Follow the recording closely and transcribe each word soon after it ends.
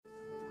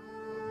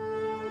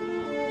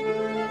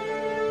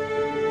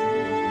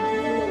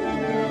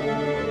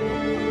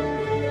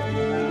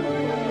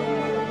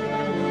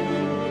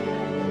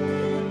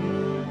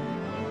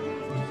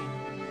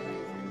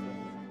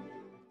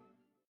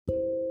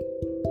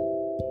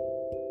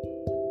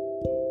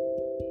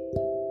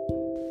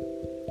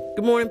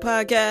Good morning,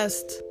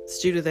 podcast.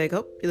 It's Judith Egg.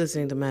 Hope you're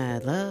listening to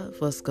Mad Love.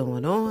 What's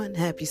going on?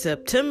 Happy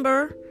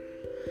September.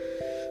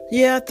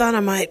 Yeah, I thought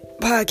I might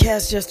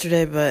podcast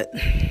yesterday, but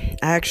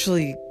I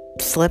actually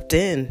slept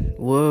in.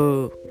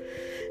 Whoa.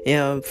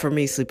 For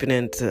me, sleeping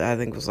in to, I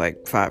think it was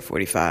like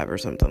 5:45 or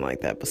something like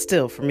that. But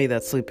still, for me,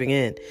 that's sleeping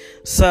in.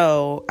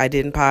 So I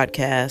didn't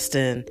podcast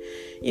and,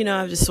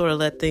 I've just sort of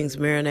let things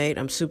marinate.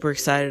 I'm super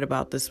excited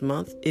about this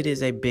month. It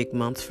is a big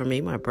month for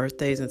me. My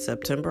birthday's in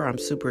September. I'm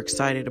super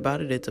excited about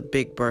it. It's a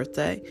big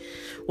birthday.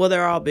 Well,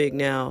 they're all big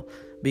now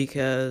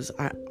because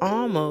I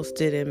almost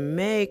didn't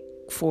make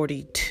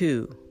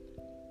 42.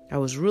 I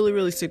was really,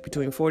 really sick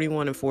between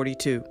 41 and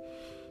 42.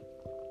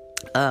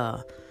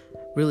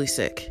 Really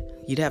sick.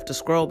 You'd have to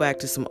scroll back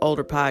to some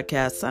older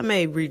podcasts. I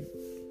may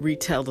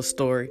retell the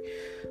story.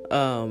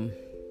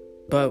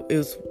 But it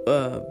was,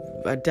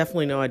 I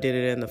definitely know I did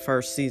it in the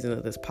first season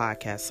of this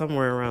podcast,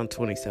 somewhere around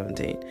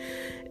 2017.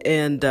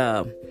 And,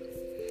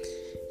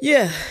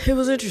 it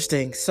was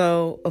interesting.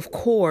 So, of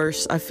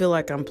course, I feel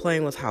like I'm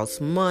playing with house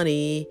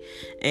money.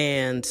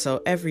 And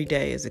so every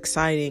day is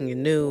exciting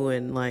and new.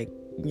 And I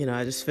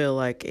just feel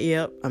like,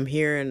 yep, I'm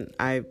here and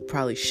I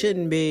probably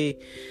shouldn't be.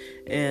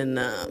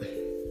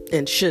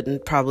 And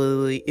shouldn't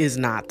probably is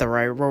not the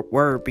right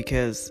word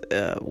because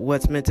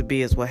what's meant to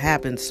be is what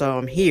happens. So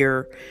I'm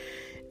here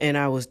and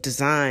I was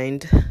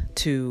designed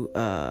to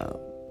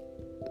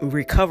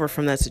recover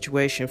from that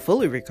situation,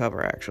 fully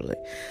recover actually.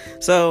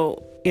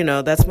 So,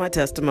 that's my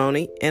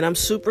testimony and I'm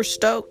super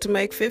stoked to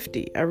make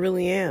 50. I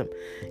really am.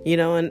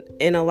 And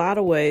in a lot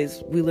of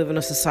ways, we live in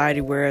a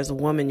society where as a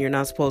woman, you're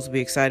not supposed to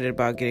be excited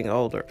about getting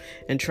older.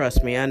 And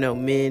trust me, I know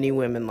many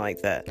women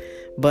like that,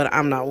 but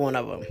I'm not one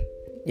of them.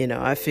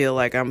 I feel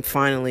like I'm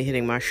finally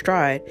hitting my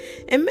stride,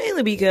 and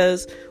mainly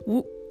because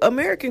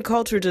American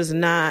culture does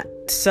not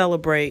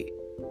celebrate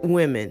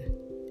women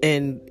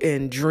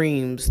and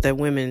dreams that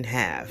women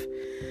have.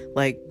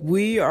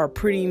 We are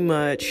pretty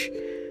much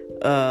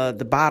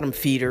the bottom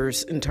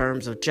feeders in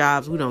terms of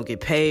jobs. We don't get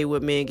paid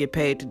what men get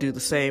paid to do the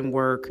same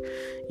work.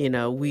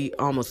 We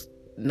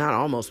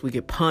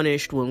get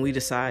punished when we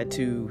decide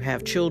to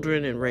have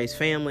children and raise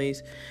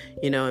families,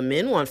 and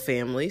men want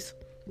families.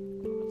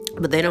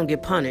 But they don't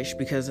get punished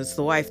because it's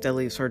the wife that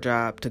leaves her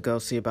job to go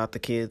see about the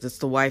kids. It's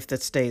the wife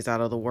that stays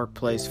out of the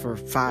workplace for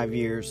 5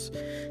 years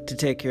to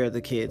take care of the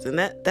kids. And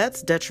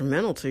that's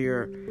detrimental to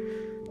your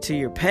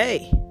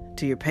pay,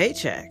 to your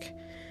paycheck.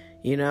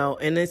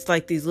 And it's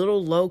like these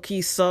little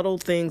low-key subtle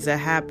things that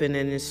happen,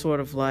 and it's sort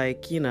of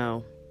like,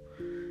 no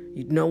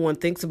one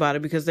thinks about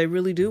it because they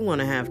really do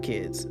want to have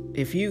kids.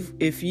 If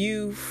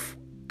you've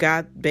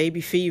got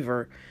baby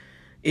fever,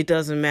 it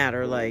doesn't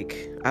matter.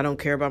 I don't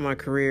care about my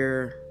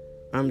career.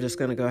 I'm just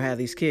going to go have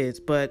these kids.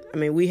 But,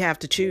 we have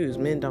to choose.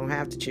 Men don't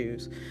have to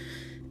choose.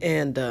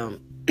 And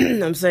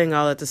I'm saying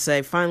all that to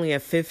say, finally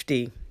at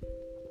 50,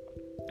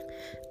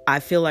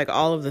 I feel like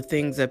all of the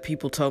things that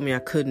people told me I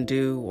couldn't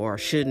do or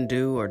shouldn't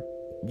do or,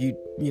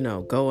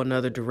 go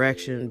another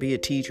direction, be a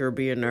teacher,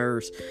 be a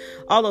nurse,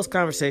 all those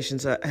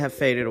conversations have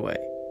faded away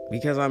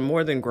because I'm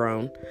more than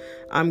grown.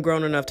 I'm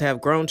grown enough to have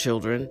grown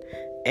children.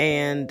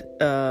 And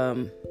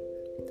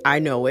I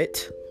know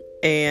it.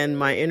 And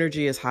my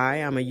energy is high.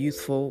 I'm a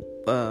youthful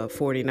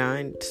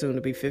 49, soon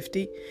to be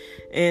 50.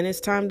 And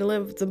it's time to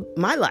live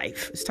my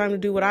life. It's time to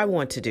do what I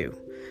want to do.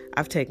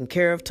 I've taken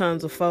care of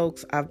tons of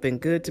folks. I've been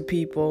good to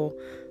people.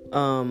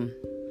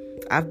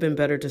 I've been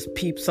better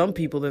to some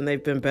people than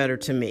they've been better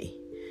to me.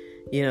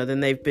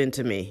 Than they've been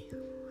to me.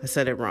 I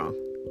said it wrong.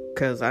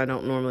 Because I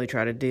don't normally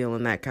try to deal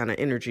in that kind of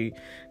energy.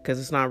 Because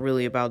it's not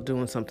really about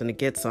doing something to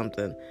get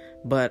something.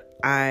 But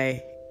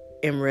I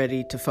am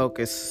ready to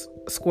focus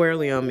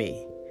squarely on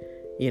me.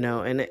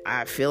 And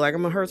I feel like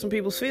I'm going to hurt some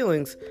people's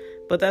feelings,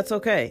 but that's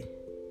okay.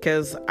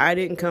 Because I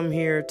didn't come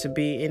here to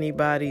be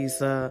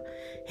anybody's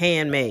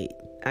handmaid.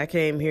 I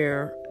came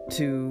here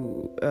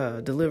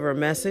to deliver a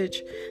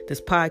message.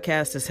 This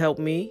podcast has helped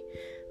me.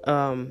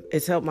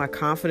 It's helped my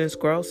confidence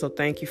grow, so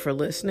thank you for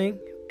listening.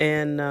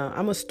 And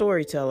I'm a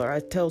storyteller. I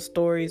tell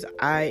stories.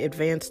 I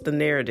advance the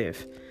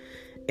narrative.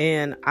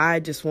 And I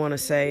just want to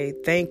say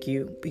thank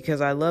you because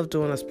I love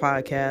doing this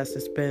podcast.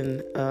 It's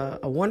been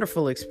a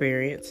wonderful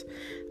experience.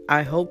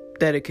 I hope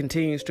that it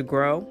continues to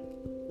grow,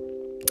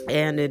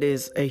 and it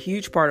is a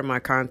huge part of my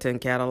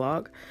content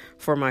catalog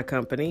for my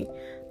company.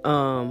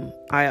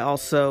 I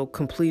also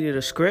completed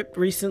a script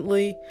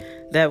recently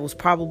that was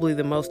probably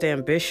the most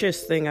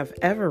ambitious thing I've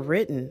ever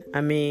written.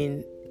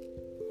 And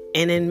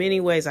in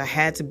many ways, I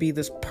had to be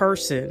this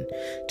person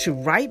to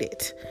write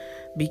it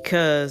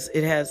because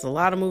it has a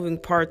lot of moving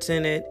parts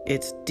in it.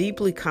 It's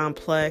deeply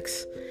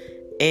complex.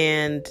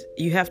 And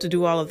you have to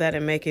do all of that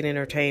and make it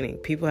entertaining.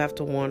 People have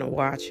to want to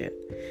watch it.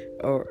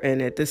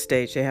 And at this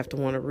stage, they have to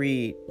want to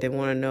read. They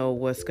want to know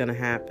what's going to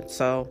happen.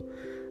 So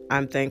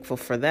I'm thankful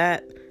for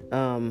that.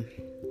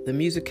 The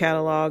music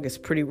catalog is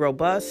pretty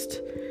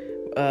robust.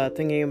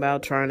 Thinking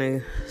about trying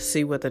to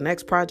see what the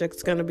next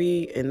project's going to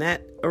be in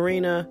that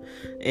arena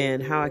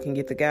and how I can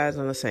get the guys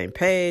on the same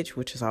page,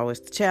 which is always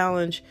the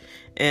challenge.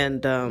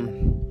 And,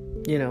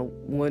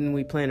 when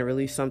we plan to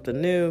release something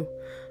new.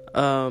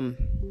 So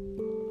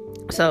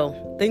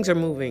things are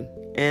moving,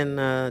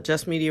 and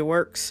Just Media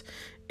Works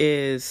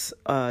is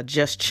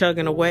just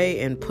chugging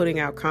away and putting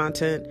out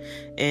content,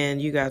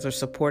 and you guys are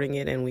supporting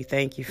it, and we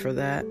thank you for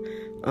that.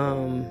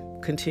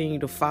 Continue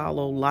to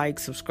follow, like,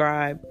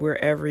 subscribe. We're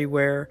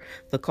everywhere.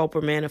 The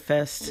Culper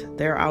Manifest,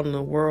 they're out in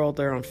the world.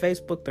 They're on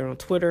Facebook, they're on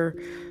Twitter.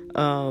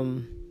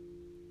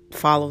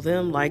 Follow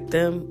them, like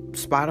them,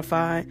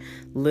 Spotify,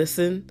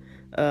 listen,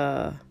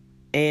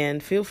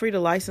 and feel free to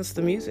license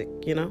the music.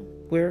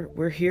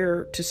 We're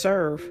here to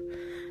serve.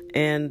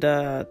 And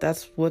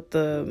that's what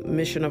the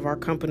mission of our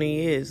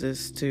company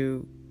is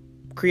to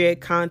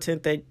create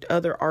content that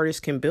other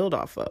artists can build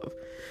off of.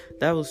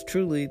 That was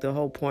truly the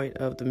whole point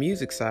of the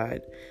music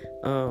side.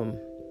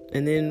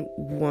 And then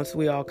once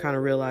we all kind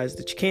of realized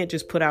that you can't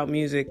just put out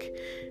music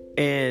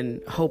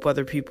and hope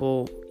other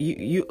people,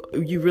 you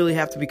really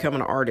have to become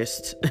an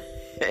artist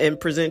and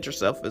present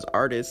yourself as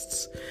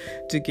artists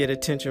to get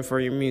attention for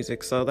your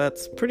music. So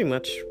that's pretty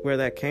much where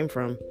that came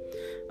from.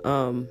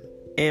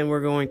 And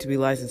we're going to be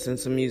licensing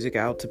some music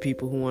out to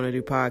people who want to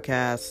do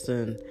podcasts.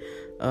 And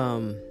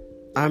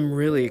I'm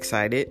really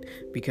excited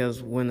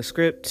because when the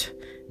script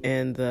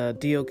and the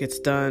deal gets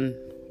done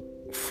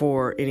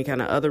for any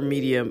kind of other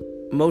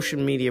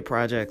motion media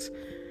projects,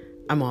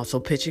 I'm also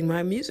pitching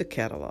my music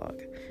catalog.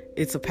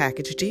 It's a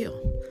package deal.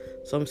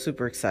 So I'm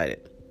super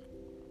excited.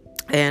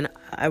 And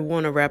I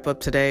want to wrap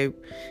up today.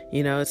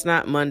 It's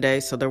not Monday,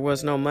 so there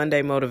was no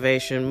Monday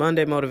motivation.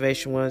 Monday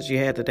motivation was you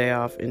had the day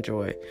off,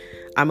 enjoy.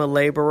 I'm a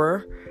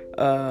laborer.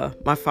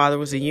 My father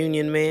was a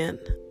union man,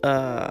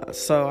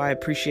 so I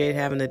appreciate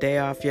having the day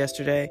off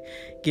yesterday.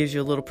 Gives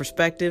you a little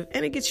perspective,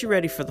 and it gets you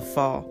ready for the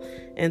fall.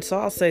 And so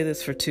I'll say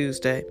this for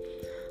Tuesday.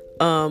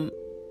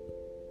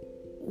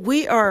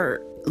 We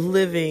are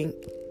living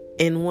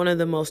in one of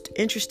the most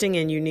interesting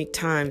and unique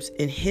times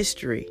in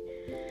history.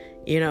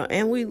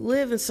 And we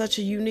live in such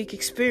a unique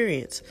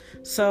experience.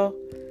 So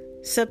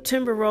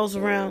September rolls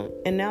around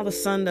and now the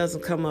sun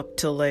doesn't come up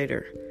till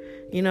later.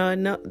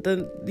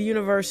 The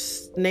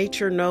universe,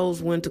 nature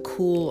knows when to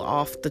cool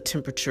off the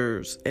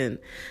temperatures. And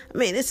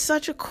it's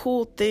such a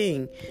cool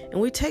thing.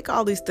 And we take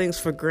all these things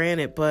for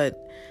granted. But,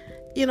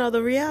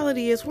 the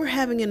reality is we're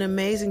having an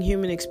amazing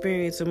human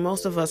experience and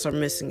most of us are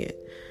missing it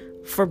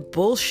for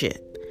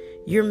bullshit.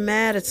 You're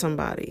mad at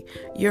somebody.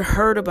 You're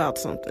hurt about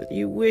something.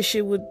 You wish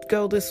it would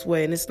go this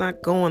way and it's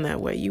not going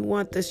that way. You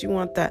want this, you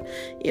want that.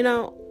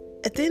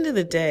 At the end of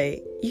the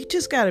day, you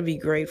just got to be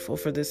grateful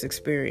for this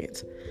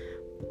experience.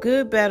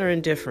 Good, bad, or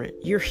indifferent.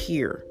 You're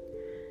here.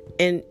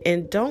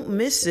 And don't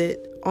miss it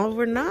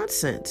over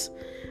nonsense.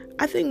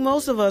 I think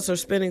most of us are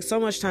spending so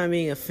much time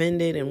being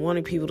offended and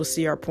wanting people to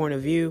see our point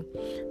of view.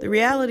 The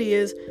reality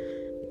is,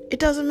 it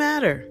doesn't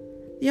matter.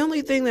 The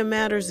only thing that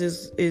matters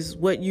is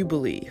what you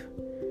believe.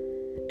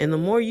 And the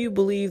more you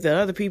believe that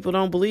other people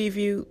don't believe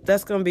you,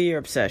 that's going to be your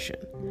obsession.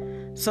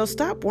 So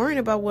stop worrying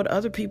about what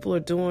other people are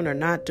doing or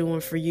not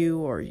doing for you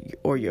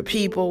or your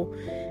people,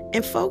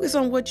 and focus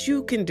on what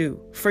you can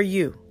do for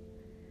you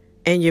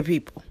and your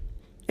people.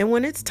 And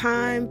when it's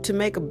time to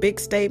make a big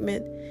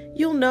statement,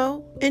 you'll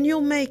know and you'll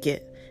make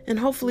it. And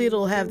hopefully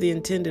it'll have the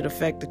intended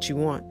effect that you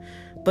want.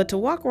 But to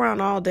walk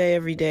around all day,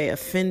 every day,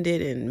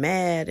 offended and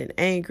mad and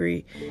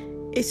angry,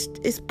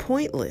 it's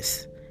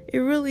pointless. It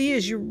really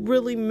is. You're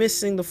really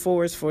missing the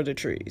forest for the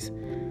trees.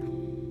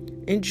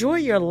 Enjoy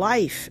your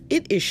life.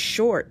 It is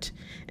short.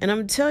 And I'm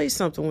going to tell you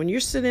something. When you're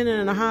sitting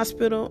in a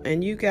hospital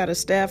and you got a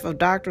staff of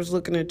doctors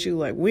looking at you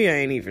like, we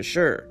ain't even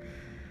sure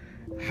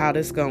how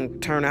this going to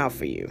turn out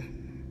for you.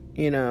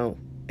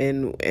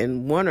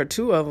 And one or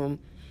two of them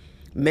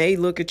may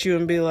look at you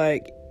and be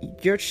like,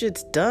 your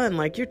shit's done.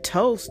 Like, you're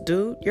toast,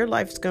 dude. Your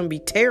life's going to be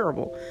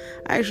terrible.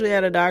 I actually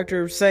had a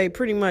doctor say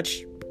pretty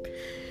much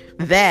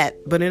that,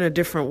 but in a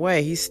different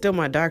way. He's still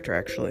my doctor,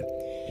 actually.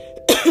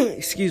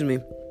 Excuse me.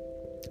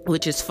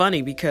 Which is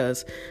funny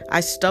because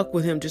I stuck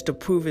with him just to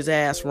prove his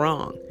ass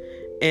wrong.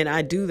 And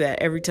I do that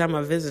every time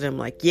I visit him.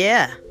 Like,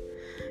 yeah.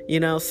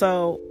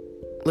 So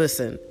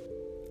listen,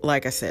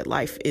 like I said,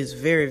 life is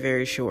very,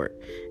 very short.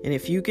 And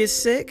if you get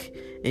sick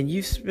and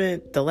you've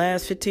spent the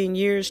last 15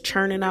 years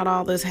churning out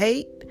all this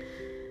hate,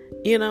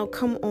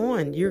 come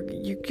on. You're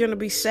going to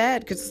be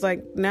sad because it's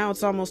like now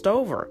it's almost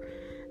over.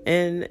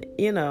 And,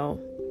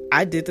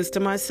 I did this to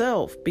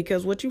myself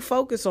because what you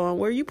focus on,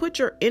 where you put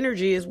your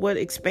energy is what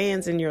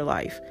expands in your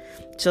life.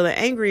 So the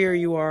angrier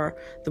you are,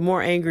 the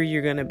more angry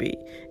you're going to be.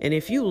 And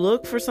if you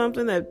look for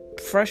something that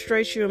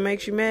frustrates you and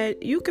makes you mad,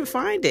 you can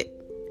find it.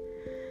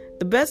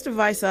 The best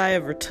advice I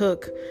ever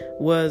took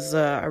was,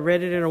 I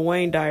read it in a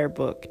Wayne Dyer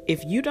book.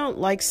 If you don't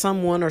like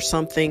someone or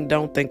something,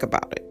 don't think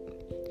about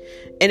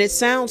it. And it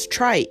sounds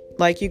trite.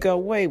 Like you go,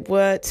 wait,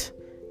 what?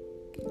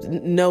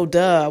 No,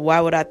 duh.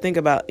 Why would I think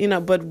about,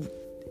 but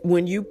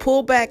when you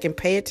pull back and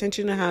pay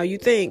attention to how you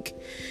think,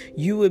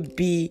 you would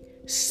be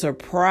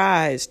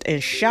surprised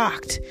and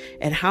shocked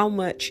at how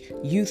much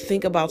you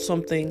think about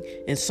something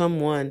and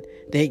someone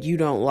that you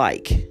don't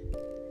like.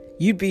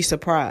 You'd be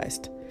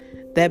surprised.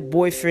 That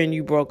boyfriend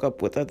you broke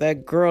up with, or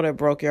that girl that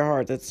broke your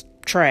heart that's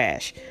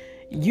trash,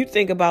 you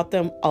think about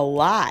them a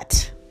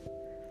lot.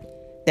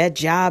 That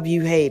job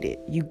you hated,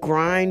 you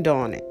grind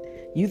on it.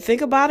 You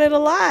think about it a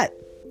lot.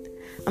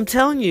 I'm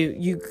telling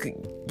you,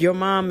 your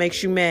mom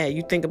makes you mad.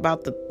 You think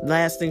about the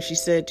last thing she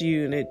said to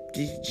you, and it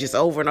just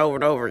over and over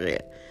and over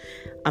again.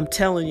 I'm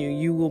telling you,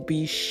 you will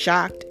be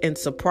shocked and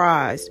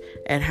surprised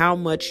at how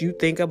much you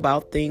think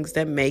about things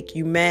that make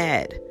you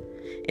mad.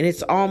 And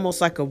it's almost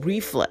like a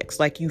reflex,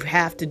 like you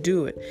have to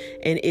do it.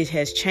 And it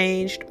has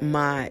changed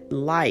my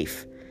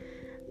life.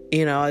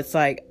 It's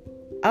like,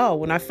 oh,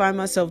 when I find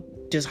myself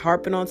just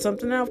harping on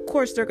something, now, of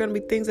course, there are going to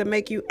be things that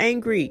make you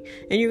angry,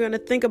 and you're going to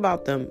think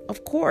about them.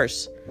 Of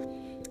course.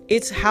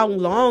 It's how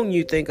long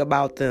you think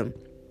about them.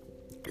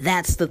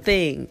 That's the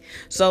thing.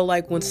 So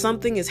like when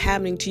something is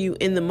happening to you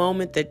in the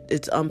moment that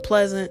it's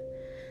unpleasant,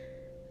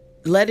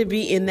 let it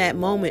be in that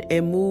moment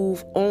and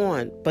move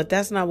on. But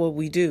that's not what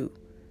we do.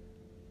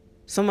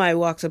 Somebody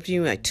walks up to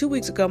you like, 2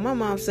 weeks ago, my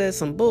mom said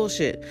some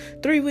bullshit.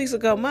 3 weeks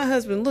ago, my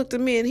husband looked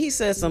at me and he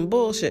said some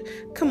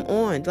bullshit. Come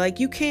on. Like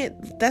you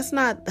can't, that's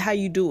not how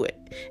you do it.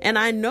 And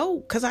I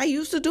know because I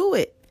used to do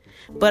it.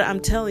 But I'm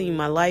telling you,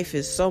 my life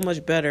is so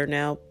much better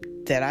now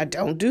that I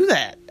don't do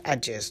that. I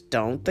just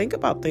don't think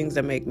about things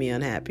that make me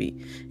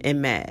unhappy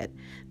and mad.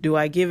 Do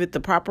I give it the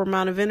proper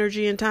amount of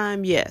energy and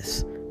time?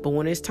 Yes. But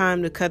when it's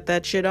time to cut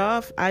that shit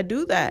off, I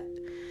do that.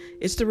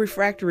 It's the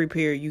refractory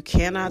period. You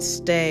cannot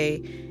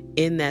stay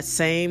in that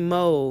same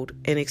mode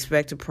and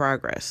expect to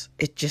progress.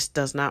 It just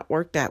does not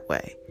work that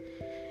way.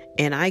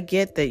 And I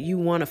get that you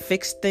want to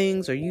fix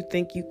things or you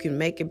think you can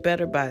make it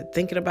better by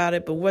thinking about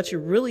it. But what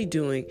you're really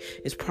doing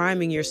is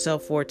priming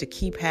yourself for it to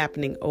keep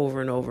happening over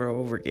and over and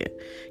over again.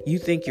 You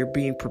think you're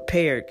being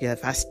prepared.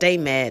 If I stay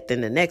mad,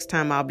 then the next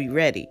time I'll be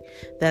ready.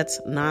 That's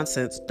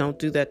nonsense. Don't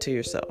do that to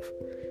yourself.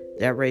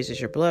 That raises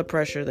your blood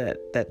pressure.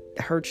 That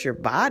hurts your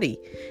body.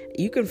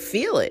 You can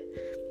feel it.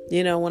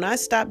 When I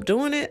stopped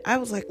doing it, I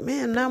was like,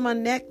 man, now my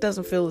neck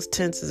doesn't feel as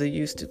tense as it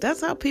used to. That's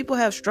how people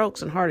have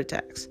strokes and heart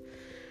attacks.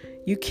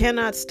 You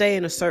cannot stay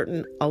in a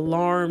certain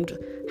alarmed,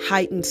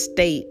 heightened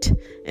state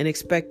and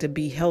expect to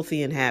be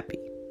healthy and happy.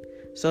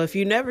 So if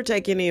you never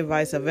take any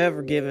advice I've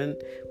ever given,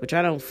 which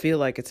I don't feel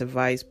like it's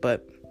advice,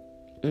 but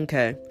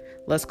okay,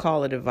 let's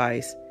call it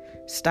advice.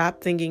 Stop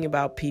thinking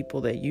about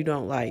people that you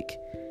don't like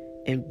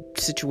in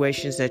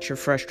situations that you're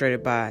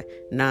frustrated by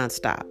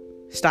nonstop.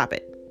 Stop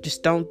it.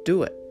 Just don't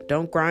do it.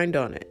 Don't grind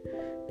on it.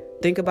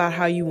 Think about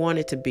how you want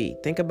it to be.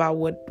 Think about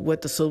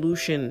what the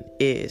solution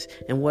is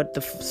and what the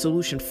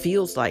solution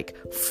feels like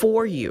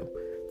for you.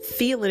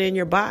 Feel it in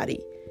your body.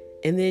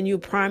 And then you're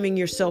priming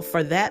yourself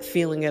for that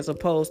feeling as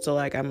opposed to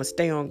like, I'm going to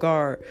stay on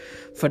guard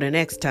for the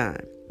next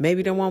time.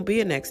 Maybe there won't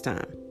be a next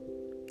time.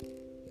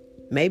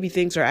 Maybe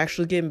things are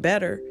actually getting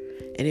better.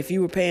 And if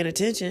you were paying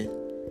attention,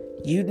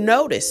 you'd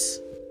notice.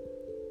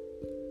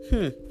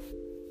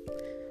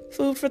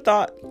 Food for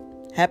thought.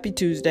 Happy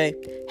Tuesday.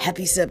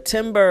 Happy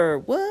September.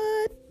 What?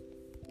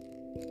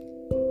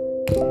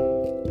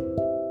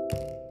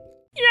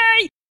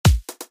 Yay!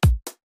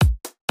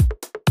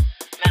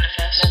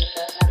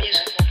 Manifest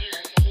music.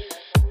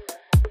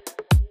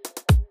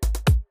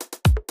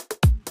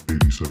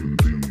 87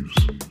 Thieves.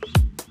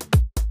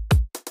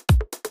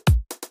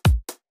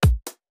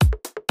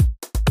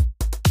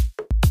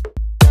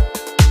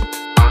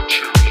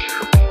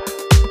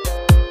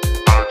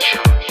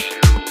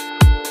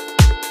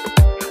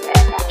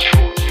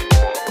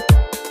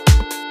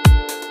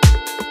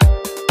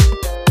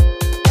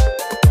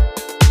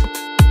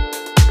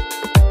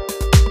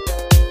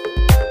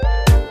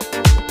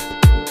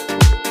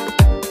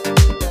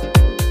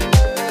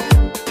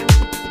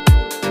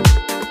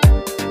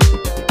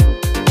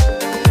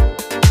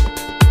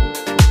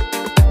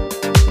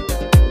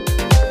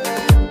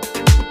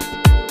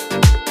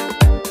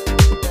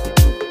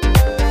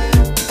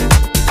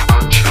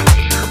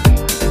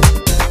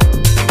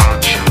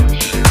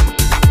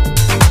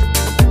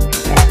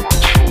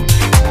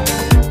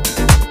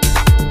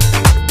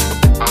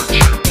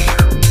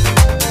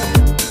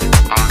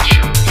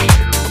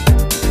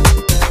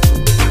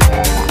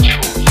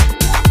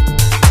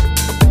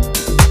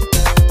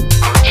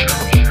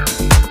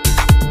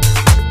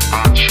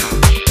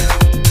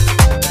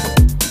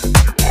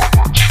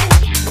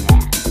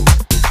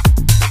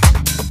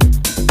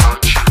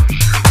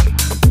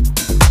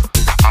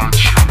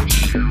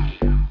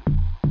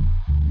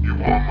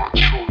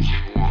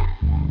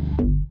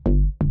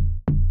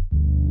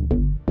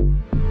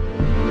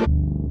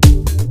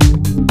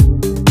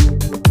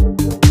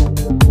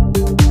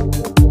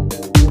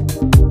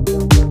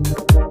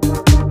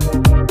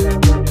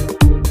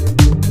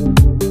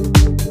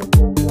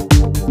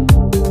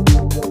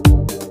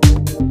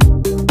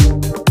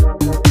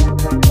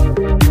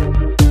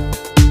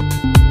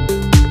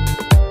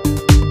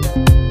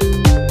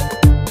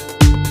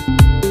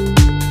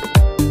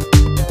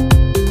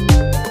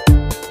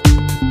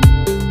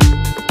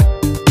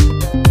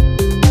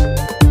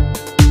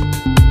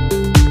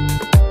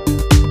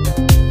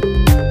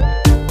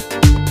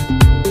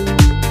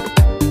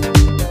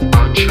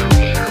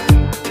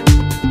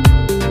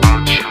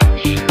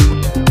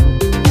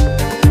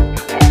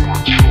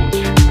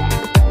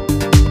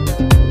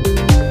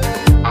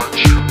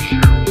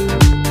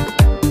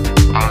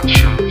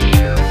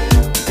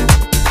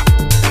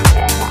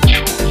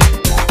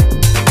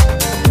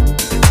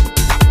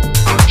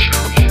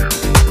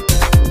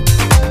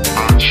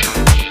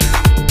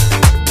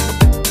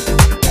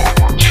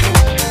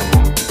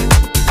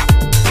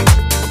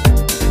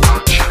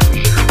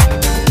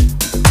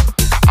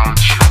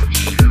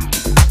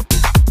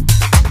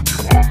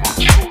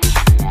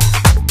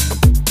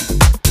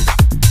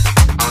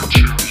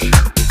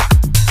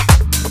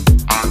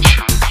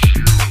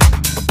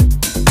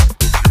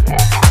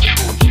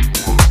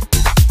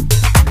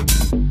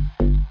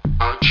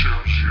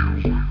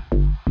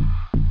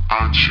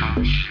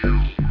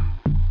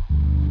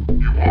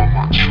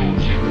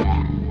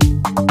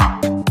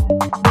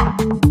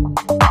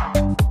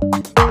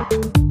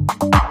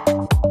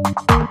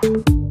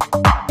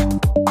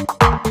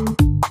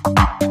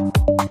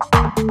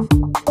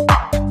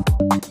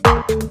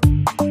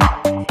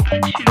 I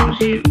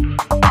choose you.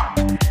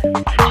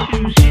 I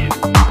choose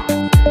you.